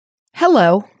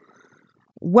Hello.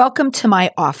 Welcome to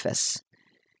my office.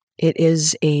 It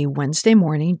is a Wednesday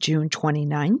morning, June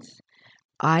 29th.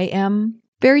 I am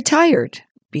very tired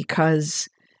because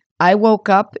I woke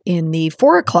up in the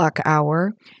 4 o'clock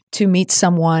hour to meet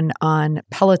someone on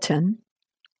Peloton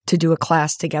to do a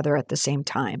class together at the same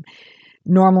time.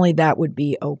 Normally that would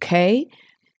be okay,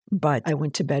 but I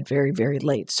went to bed very, very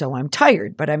late, so I'm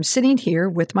tired. But I'm sitting here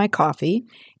with my coffee,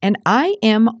 and I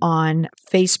am on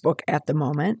Facebook at the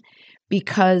moment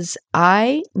because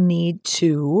I need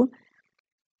to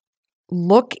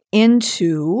look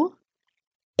into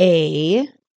a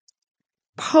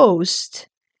post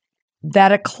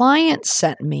that a client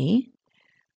sent me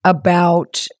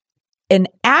about an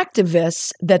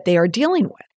activist that they are dealing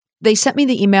with. They sent me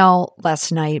the email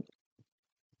last night,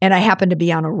 and I happened to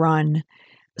be on a run.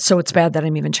 So it's bad that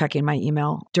I'm even checking my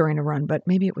email during a run, but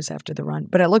maybe it was after the run.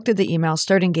 But I looked at the email,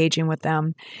 started engaging with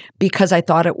them because I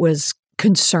thought it was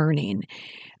concerning.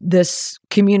 This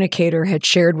communicator had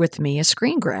shared with me a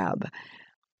screen grab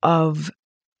of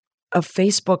a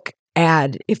Facebook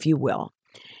ad, if you will.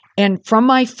 And from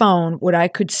my phone, what I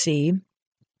could see,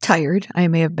 tired, I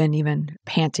may have been even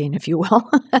panting, if you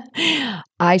will,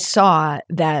 I saw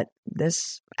that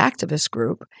this activist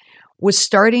group was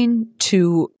starting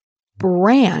to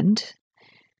brand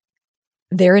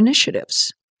their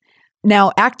initiatives.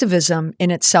 Now, activism in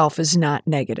itself is not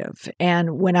negative.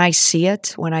 And when I see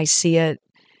it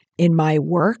in my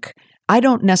work, I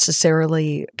don't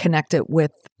necessarily connect it with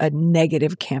a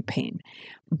negative campaign,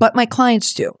 but my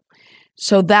clients do.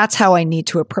 So that's how I need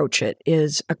to approach it,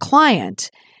 is a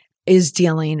client is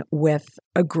dealing with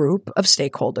a group of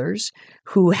stakeholders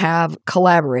who have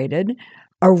collaborated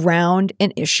around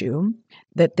an issue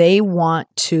that they want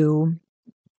to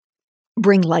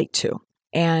bring light to.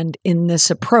 And in this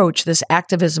approach, this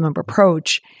activism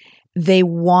approach, they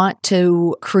want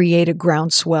to create a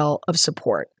groundswell of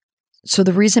support. So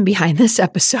the reason behind this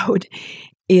episode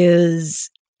is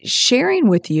sharing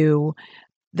with you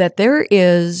that there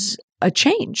is a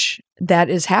change that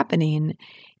is happening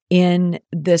in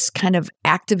this kind of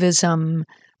activism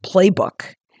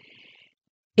playbook.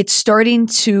 It's starting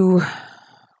to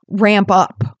ramp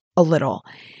up a little.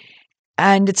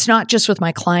 And it's not just with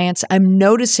my clients. I'm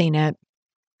noticing it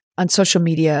on social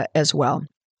media as well.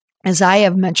 As I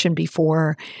have mentioned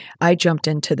before, I jumped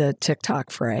into the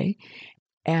TikTok fray.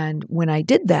 And when I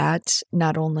did that,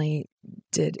 not only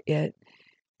did it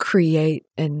create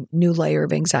a new layer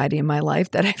of anxiety in my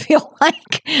life that I feel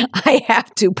like I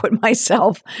have to put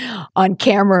myself on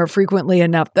camera frequently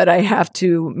enough that I have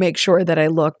to make sure that I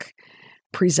look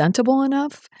presentable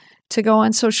enough to go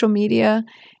on social media.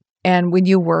 And when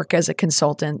you work as a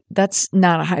consultant, that's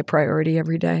not a high priority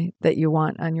every day that you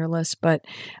want on your list, but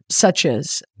such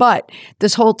is. But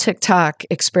this whole TikTok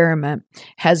experiment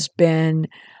has been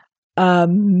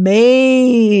amazing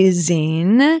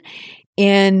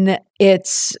in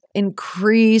its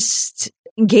increased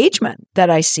engagement that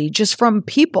I see just from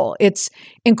people. It's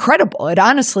incredible. It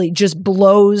honestly just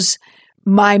blows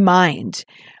my mind.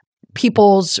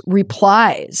 People's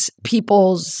replies,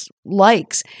 people's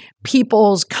likes,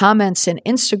 people's comments in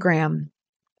Instagram,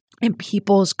 and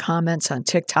people's comments on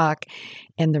TikTok,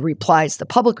 and the replies, the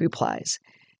public replies,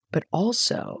 but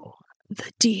also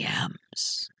the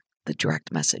DMs, the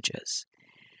direct messages.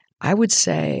 I would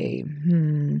say,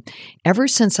 ever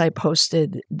since I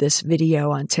posted this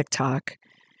video on TikTok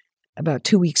about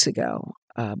 2 weeks ago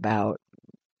about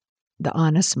the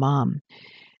Honest Mom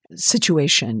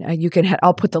situation,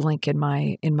 I'll put the link in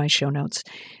my show notes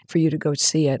for you to go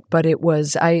see it. But it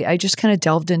was, I just kind of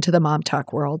delved into the mom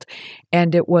talk world,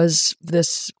 and it was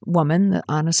this woman, the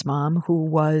Honest Mom, who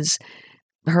was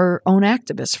her own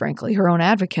activist, frankly, her own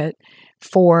advocate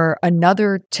for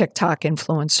another TikTok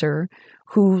influencer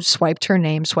who swiped her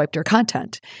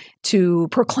content to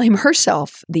proclaim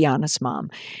herself the Honest Mom.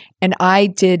 And I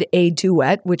did a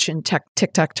duet, which in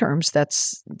TikTok terms,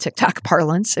 that's TikTok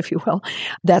parlance, if you will.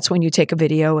 That's when you take a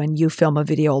video and you film a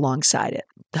video alongside it.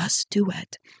 Thus,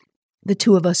 duet. The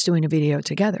two of us doing a video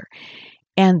together.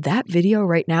 And that video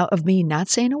right now of me not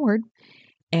saying a word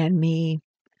and me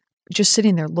just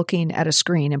sitting there looking at a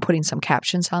screen and putting some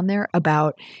captions on there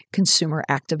about consumer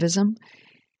activism,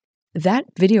 that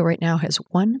video right now has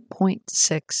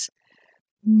 1.6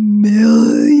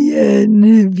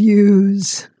 million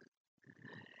views.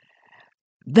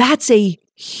 That's a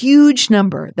huge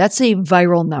number. That's a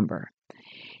viral number.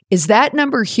 Is that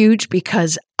number huge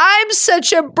because I'm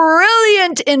such a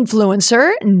brilliant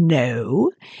influencer?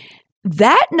 No.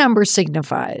 That number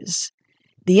signifies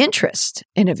the interest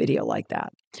in a video like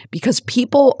that because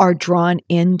people are drawn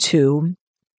into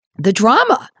the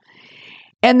drama.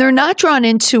 And they're not drawn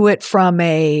into it from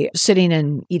a sitting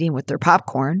and eating with their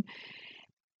popcorn,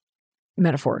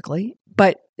 metaphorically.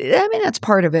 But I mean, that's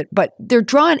part of it. But they're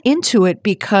drawn into it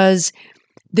because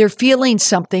they're feeling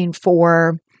something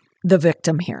for the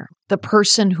victim here, the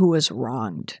person who is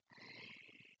wronged.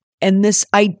 And this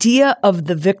idea of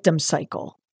the victim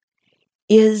cycle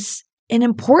is an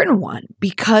important one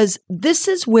because this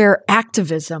is where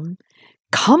activism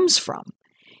comes from,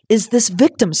 is this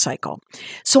victim cycle.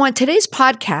 So on today's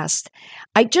podcast,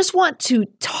 I just want to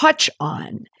touch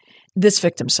on this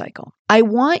victim cycle. I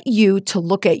want you to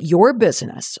look at your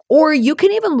business, or you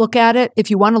can even look at it, if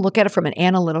you want to look at it from an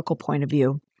analytical point of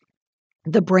view,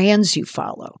 the brands you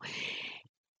follow,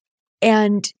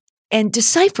 and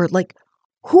decipher, like,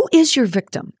 who is your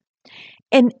victim?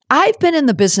 And I've been in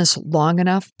the business long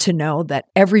enough to know that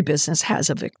every business has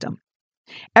a victim.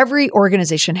 Every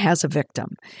organization has a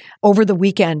victim. Over the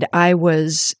weekend, I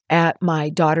was at my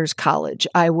daughter's college.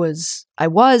 I was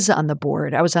on the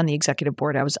board. I was on the executive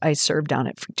board. I served on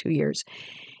it for 2 years.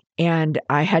 And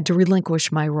I had to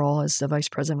relinquish my role as the vice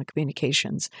president of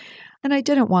communications. And I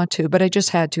didn't want to, but I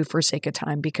just had to for sake of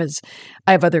time because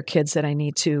I have other kids that I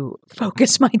need to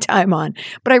focus my time on.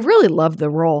 But I really loved the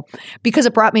role because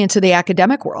it brought me into the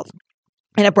academic world.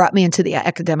 And it brought me into the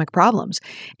academic problems.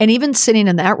 And even sitting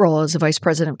in that role as the vice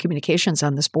president of communications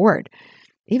on this board,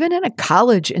 even in a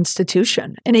college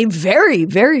institution, in a very,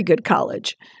 very good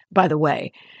college, by the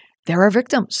way, there are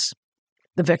victims.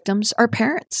 The victims are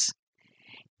parents.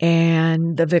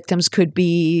 And the victims could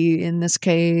be, in this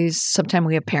case, sometimes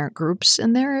we have parent groups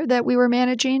in there that we were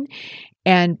managing,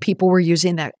 and people were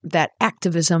using that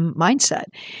activism mindset.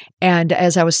 And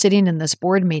as I was sitting in this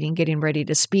board meeting getting ready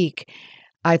to speak,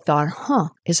 I thought,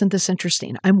 isn't this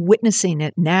interesting? I'm witnessing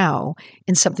it now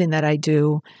in something that I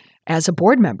do as a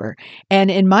board member. And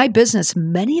in my business,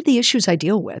 many of the issues I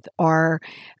deal with are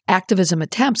activism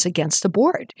attempts against the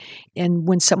board and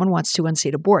when someone wants to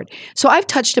unseat a board. So I've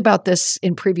touched about this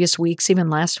in previous weeks, even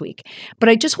last week, but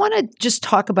I just want to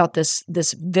talk about this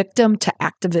victim to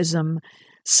activism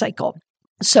cycle.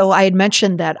 So I had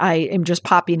mentioned that I am just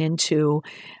popping into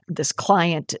this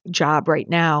client job right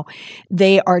now.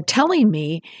 They are telling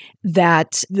me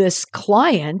that this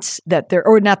client that they're,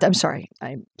 or not, I'm sorry,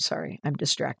 I'm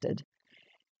distracted.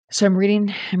 So I'm reading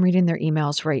their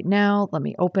emails right now. Let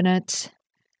me open it.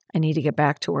 I need to get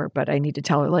back to her, but I need to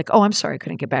tell her like, oh, I'm sorry, I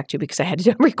couldn't get back to you because I had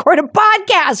to record a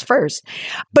podcast first.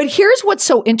 But here's what's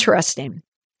so interesting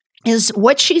is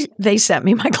what they sent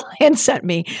me, my client sent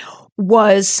me,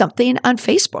 was something on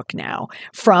Facebook now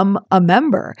from a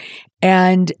member.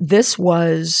 And this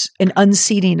was an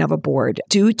unseating of a board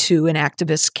due to an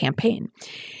activist campaign.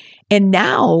 And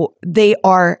now they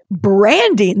are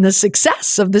branding the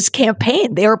success of this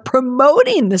campaign. They are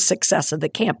promoting the success of the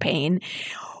campaign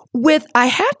with, I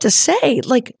have to say,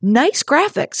 like nice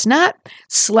graphics, not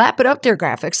slap it up there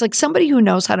graphics, like somebody who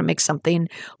knows how to make something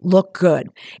look good.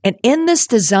 And in this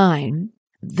design,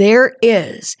 there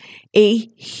is a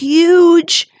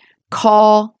huge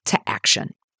call to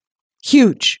action.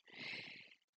 Huge.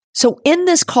 So in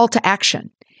this call to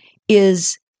action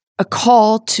is a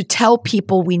call to tell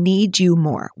people we need you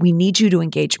more. We need you to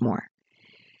engage more.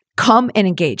 Come and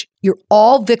engage. You're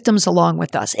all victims along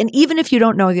with us. And even if you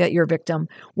don't know that you're a victim,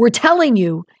 we're telling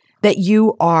you that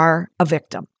you are a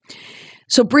victim.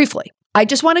 So briefly, I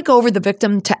just want to go over the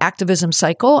victim to activism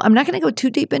cycle. I'm not going to go too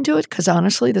deep into it because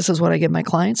honestly, this is what I give my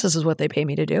clients. This is what they pay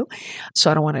me to do. So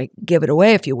I don't want to give it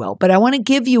away, if you will, but I want to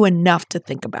give you enough to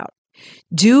think about.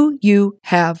 Do you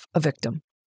have a victim?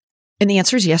 And the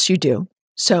answer is yes, you do.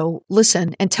 So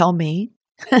listen and tell me.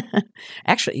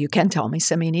 Actually, you can tell me,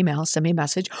 send me an email, send me a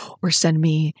message, or send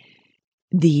me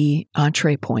the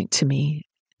entree point to me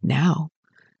now.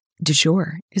 Du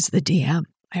jour is the DM.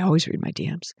 I always read my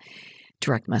DMs.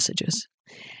 Direct messages.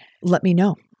 Let me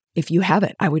know if you have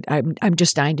it. I'm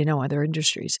just dying to know other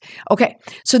industries. Okay.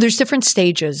 So there's different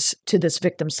stages to this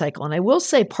victim cycle. And I will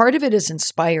say part of it is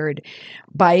inspired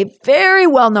by a very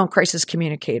well-known crisis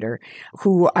communicator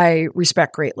who I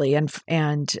respect greatly.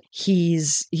 And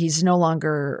he's no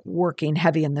longer working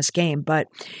heavy in this game, but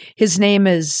his name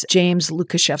is James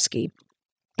Lukashevsky.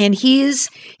 And he's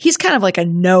kind of like a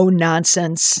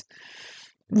no-nonsense,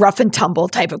 rough and tumble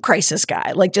type of crisis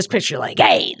guy. Like just picture like,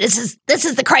 hey, this is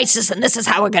the crisis and this is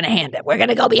how we're going to handle it. We're going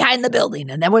to go behind the building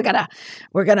and then we're going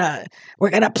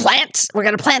to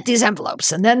plant these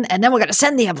envelopes and then we're going to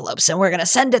send the envelopes and we're going to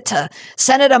send it to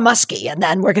Senator Muskie. And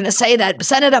then we're going to say that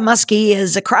Senator Muskie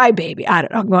is a crybaby. I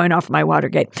don't know. I'm going off my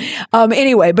Watergate.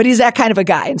 Anyway, but he's that kind of a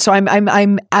guy. And so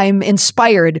I'm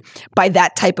inspired by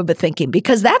that type of a thinking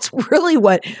because that's really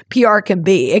what PR can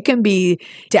be. It can be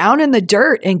down in the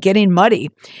dirt and getting muddy.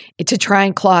 to try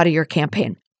and claw out of your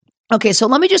campaign. Okay, so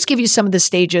let me just give you some of the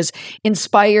stages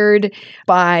inspired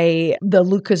by the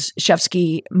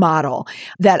Lukashevsky model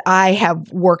that I have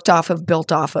worked off of,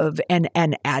 built off of, and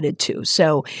added to.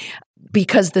 So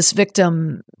because this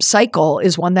victim cycle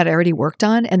is one that I already worked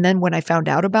on. And then when I found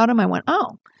out about him, I went,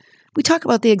 oh, we talk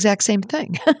about the exact same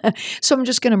thing. So I'm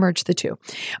just going to merge the two.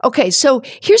 Okay, so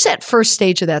here's that first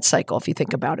stage of that cycle, if you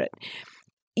think about it.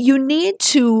 You need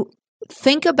to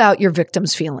think about your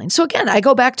victim's feelings. So again, I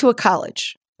go back to a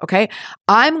college. Okay,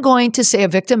 I'm going to say a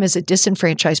victim is a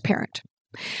disenfranchised parent.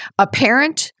 A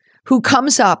parent who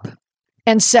comes up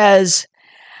and says,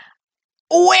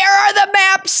 where are the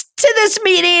maps to this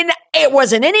meeting? It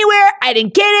wasn't anywhere. I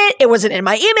didn't get it. It wasn't in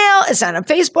my email. It's not on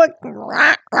Facebook.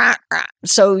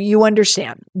 So you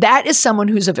understand. That is someone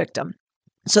who's a victim.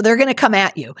 So they're going to come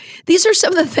at you. These are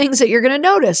some of the things that you're going to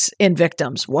notice in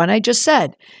victims. One I just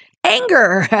said.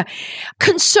 Anger,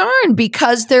 concern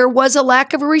because there was a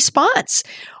lack of a response.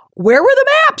 Where were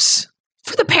the maps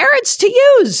for the parents to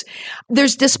use?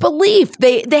 There's disbelief.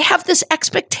 They have this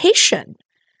expectation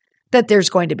that there's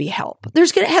going to be help. They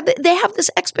have this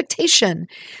expectation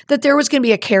that there was going to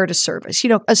be a care to service,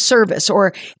 a service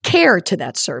or care to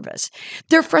that service.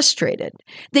 They're frustrated.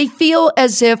 They feel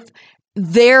as if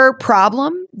their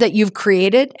problem that you've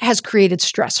created has created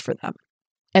stress for them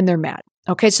and they're mad.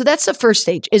 Okay, so that's the first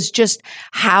stage, is just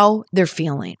how they're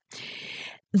feeling.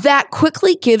 That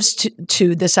quickly gives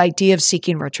to this idea of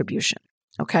seeking retribution.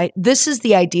 Okay, this is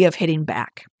the idea of hitting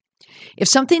back. If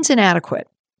something's inadequate,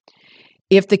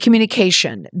 if the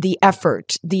communication, the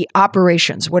effort, the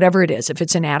operations, whatever it is, if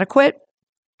it's inadequate,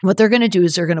 what they're going to do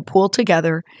is they're going to pool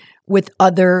together with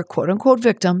other quote unquote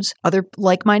victims, other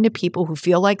like-minded people who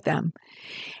feel like them,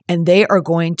 and they are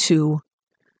going to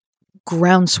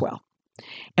groundswell.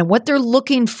 And what they're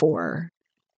looking for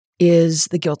is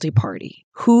the guilty party.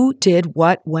 Who did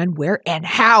what, when, where, and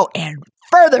how, and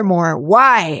furthermore,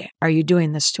 why are you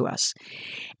doing this to us?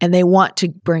 And they want to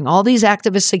bring all these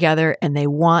activists together and they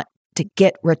want to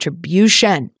get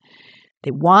retribution.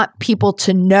 They want people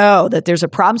to know that there's a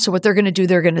problem. So what they're going to do,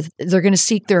 they're going to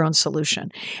seek their own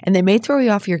solution. And they may throw you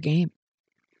off your game.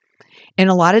 In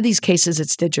a lot of these cases,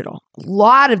 it's digital. A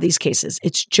lot of these cases,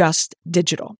 it's just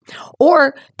digital.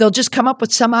 Or they'll just come up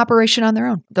with some operation on their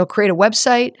own. They'll create a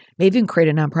website, maybe even create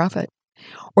a nonprofit.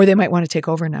 Or they might want to take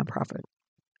over a nonprofit.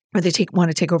 Or they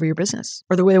want to take over your business.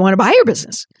 Or the way they want to buy your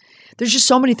business. There's just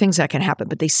so many things that can happen,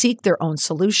 but they seek their own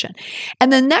solution.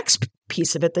 And the next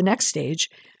piece of it, the next stage,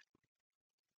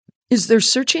 is they're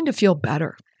searching to feel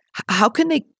better. How can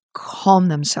they calm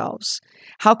themselves?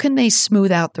 How can they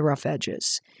smooth out the rough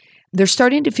edges? They're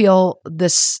starting to feel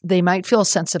this, they might feel a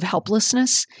sense of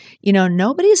helplessness.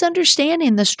 Nobody's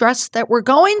understanding the stress that we're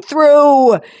going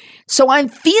through. So I'm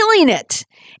feeling it.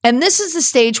 And this is the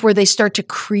stage where they start to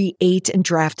create and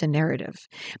draft a narrative.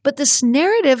 But this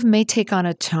narrative may take on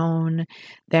a tone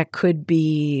that could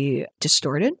be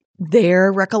distorted. Their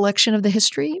recollection of the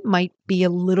history might be a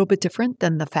little bit different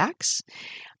than the facts.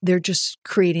 They're just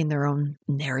creating their own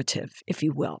narrative, if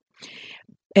you will.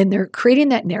 And they're creating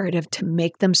that narrative to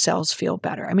make themselves feel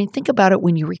better. I mean, think about it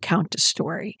when you recount a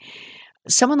story.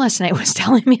 Someone last night was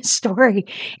telling me a story,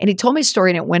 and he told me a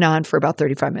story, and it went on for about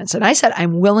 35 minutes. And I said,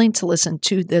 I'm willing to listen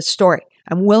to this story.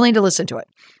 I'm willing to listen to it.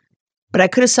 But I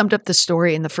could have summed up the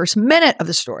story in the first minute of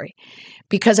the story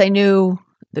because I knew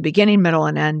the beginning, middle,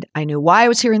 and end. I knew why I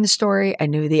was hearing the story. I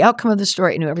knew the outcome of the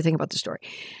story. I knew everything about the story.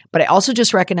 But I also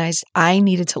just recognized I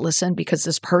needed to listen because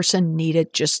this person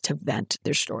needed just to vent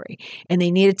their story. And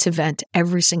they needed to vent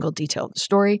every single detail of the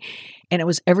story. And it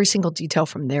was every single detail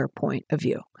from their point of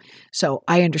view. So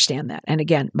I understand that. And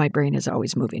again, my brain is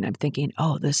always moving. I'm thinking,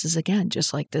 oh, this is again,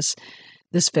 just like this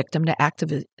victim to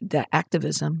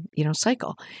activism,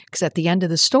 cycle. Because at the end of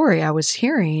the story, I was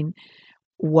hearing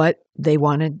what they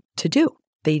wanted to do.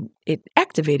 It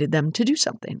activated them to do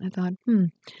something. I thought,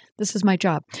 this is my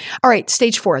job. All right,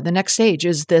 stage 4. The next stage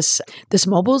is this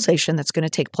mobilization that's going to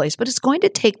take place, but it's going to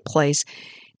take place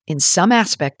in some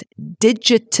aspect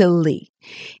digitally.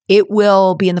 It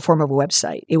will be in the form of a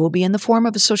website. It will be in the form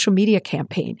of a social media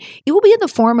campaign. It will be in the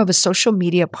form of a social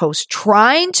media post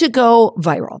trying to go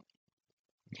viral.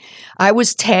 I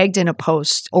was tagged in a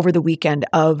post over the weekend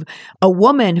of a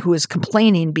woman who is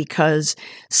complaining because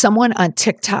someone on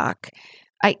TikTok,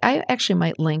 I actually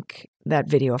might link that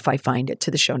video if I find it to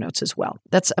the show notes as well.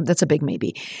 That's a big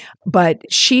maybe. But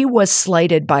she was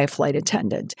slighted by a flight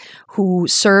attendant who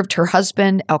served her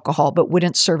husband alcohol but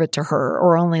wouldn't serve it to her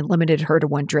or only limited her to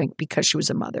one drink because she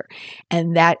was a mother.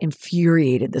 And that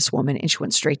infuriated this woman and she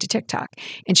went straight to TikTok.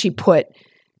 And she put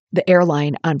the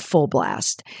airline on full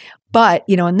blast. But,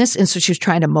 in this instance, she was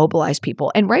trying to mobilize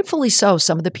people, and rightfully so.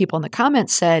 Some of the people in the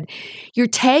comments said, you're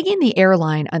tagging the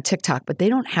airline on TikTok, but they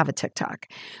don't have a TikTok.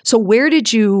 So where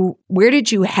did you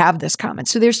have this comment?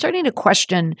 So they're starting to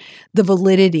question the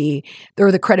validity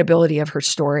or the credibility of her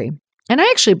story. And I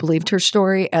actually believed her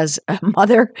story as a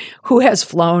mother who has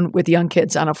flown with young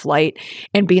kids on a flight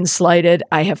and being slighted.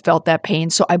 I have felt that pain.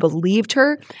 So I believed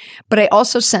her, but I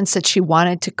also sensed that she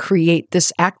wanted to create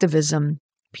this activism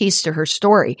piece to her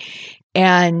story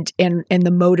and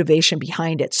the motivation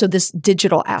behind it. So this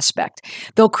digital aspect,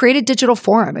 they'll create a digital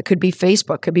forum. It could be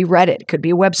Facebook, could be Reddit, it could be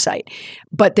a website,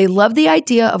 but they love the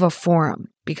idea of a forum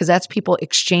because that's people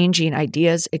exchanging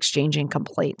ideas, exchanging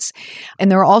complaints.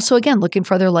 And they're also, again, looking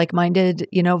for other like-minded,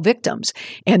 victims.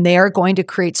 And they are going to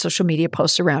create social media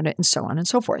posts around it and so on and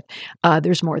so forth.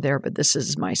 There's more there, but this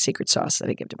is my secret sauce that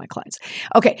I give to my clients.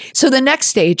 Okay, so the next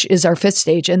stage is our fifth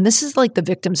stage. And this is like the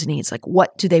victim's needs. Like,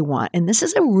 what do they want? And this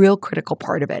is a real critical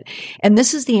part of it. And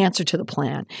this is the answer to the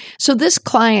plan. So this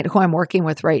client who I'm working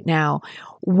with right now,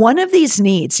 one of these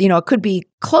needs, it could be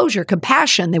closure,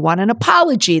 compassion. They want an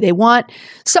apology. They want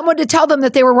someone to tell them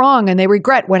that they were wrong and they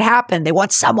regret what happened. They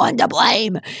want someone to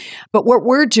blame. But what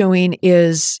we're doing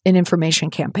is an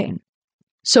information campaign.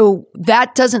 So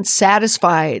that doesn't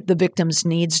satisfy the victim's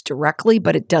needs directly,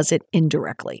 but it does it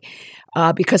indirectly.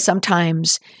 Because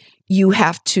sometimes you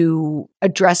have to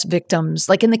address victims.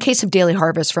 Like in the case of Daily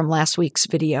Harvest from last week's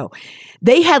video,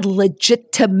 they had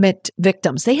legitimate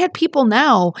victims. They had people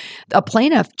now, a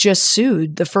plaintiff just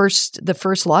sued the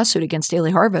first lawsuit against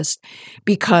Daily Harvest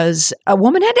because a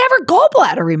woman had to have her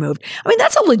gallbladder removed. I mean,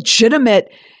 that's a legitimate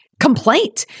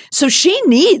complaint. So she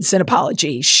needs an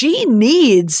apology. She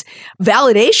needs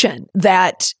validation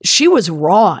that she was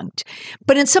wronged.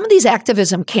 But in some of these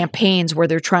activism campaigns where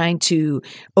they're trying to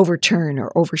overturn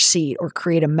or oversee or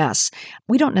create a mess,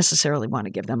 we don't necessarily want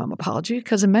to give them an apology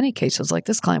because in many cases, like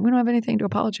this client, we don't have anything to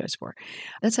apologize for.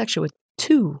 That's actually with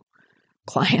two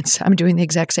clients. I'm doing the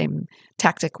exact same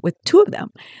tactic with two of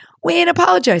them. We ain't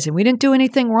apologizing. We didn't do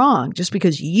anything wrong just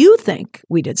because you think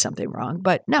we did something wrong.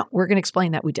 But no, we're going to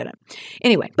explain that we didn't.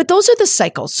 Anyway, but those are the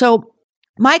cycles. So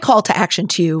my call to action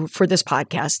to you for this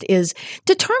podcast is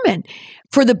determine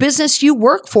for the business you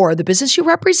work for, the business you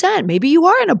represent. Maybe you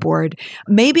are on a board.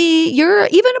 Maybe you're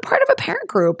even a part of a parent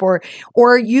group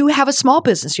or you have a small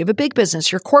business, you have a big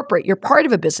business, you're corporate, you're part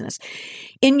of a business.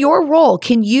 In your role,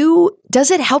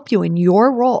 does it help you in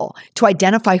your role to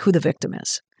identify who the victim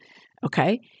is?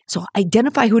 Okay. So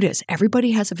identify who it is.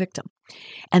 Everybody has a victim.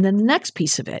 And then the next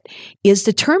piece of it is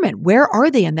determine where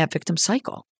are they in that victim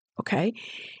cycle. Okay.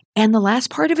 And the last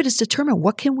part of it is determine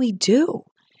what can we do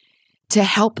to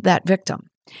help that victim.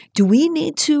 Do we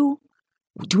need to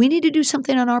do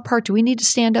something on our part? Do we need to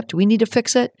stand up? Do we need to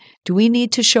fix it? Do we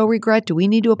need to show regret? Do we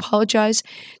need to apologize?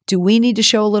 Do we need to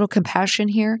show a little compassion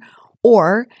here?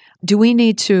 Or do we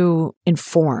need to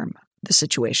inform the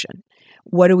situation?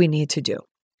 What do we need to do?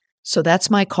 So that's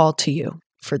my call to you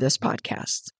for this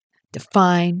podcast.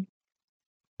 Define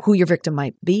who your victim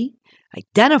might be,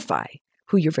 identify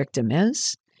who your victim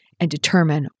is, and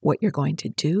determine what you're going to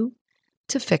do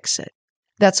to fix it.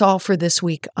 That's all for this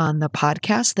week on the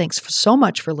podcast. Thanks so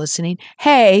much for listening.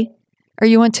 Hey, are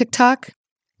you on TikTok?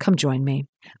 Come join me.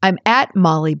 I'm at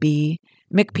Molly B.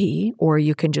 McP, or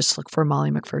you can just look for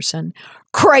Molly McPherson.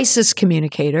 Crisis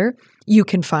Communicator. You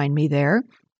can find me there.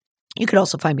 You could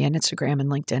also find me on Instagram and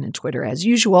LinkedIn and Twitter as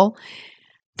usual.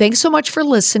 Thanks so much for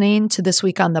listening to This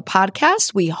Week on the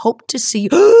Podcast. We hope to see you.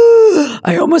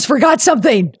 I almost forgot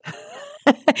something.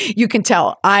 You can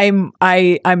tell I'm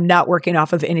not working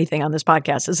off of anything on this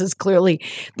podcast. This is clearly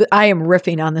I am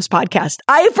riffing on this podcast.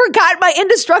 I forgot my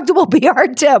indestructible PR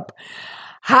tip.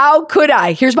 How could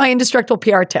I? Here's my indestructible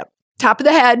PR tip. Top of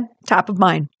the head, top of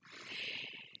mind.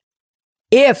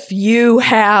 If you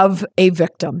have a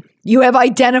victim, you have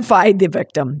identified the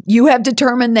victim, you have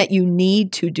determined that you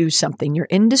need to do something, your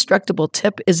indestructible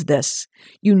tip is this: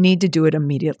 you need to do it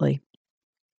immediately.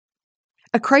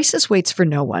 A crisis waits for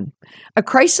no one. A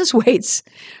crisis waits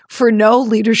for no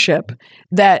leadership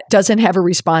that doesn't have a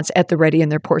response at the ready,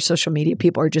 and their poor social media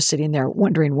people are just sitting there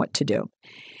wondering what to do.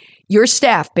 Your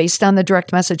staff, based on the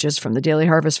direct messages from the Daily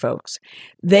Harvest folks,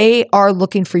 they are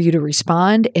looking for you to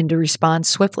respond and to respond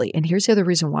swiftly. And here's the other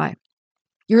reason why.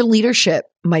 Your leadership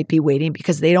might be waiting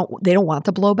because they don't want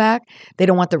the blowback. They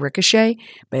don't want the ricochet,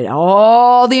 but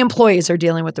all the employees are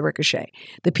dealing with the ricochet.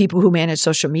 The people who manage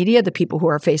social media, the people who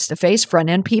are face-to-face,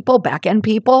 front-end people, back-end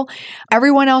people,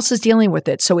 everyone else is dealing with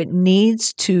it. So it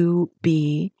needs to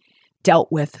be dealt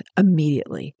with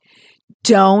immediately.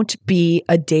 Don't be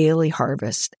a Daily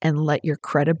Harvest and let your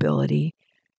credibility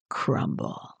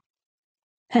crumble.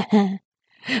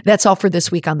 That's all for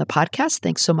this week on the podcast.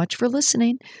 Thanks so much for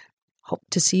listening. Hope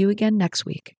to see you again next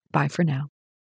week. Bye for now.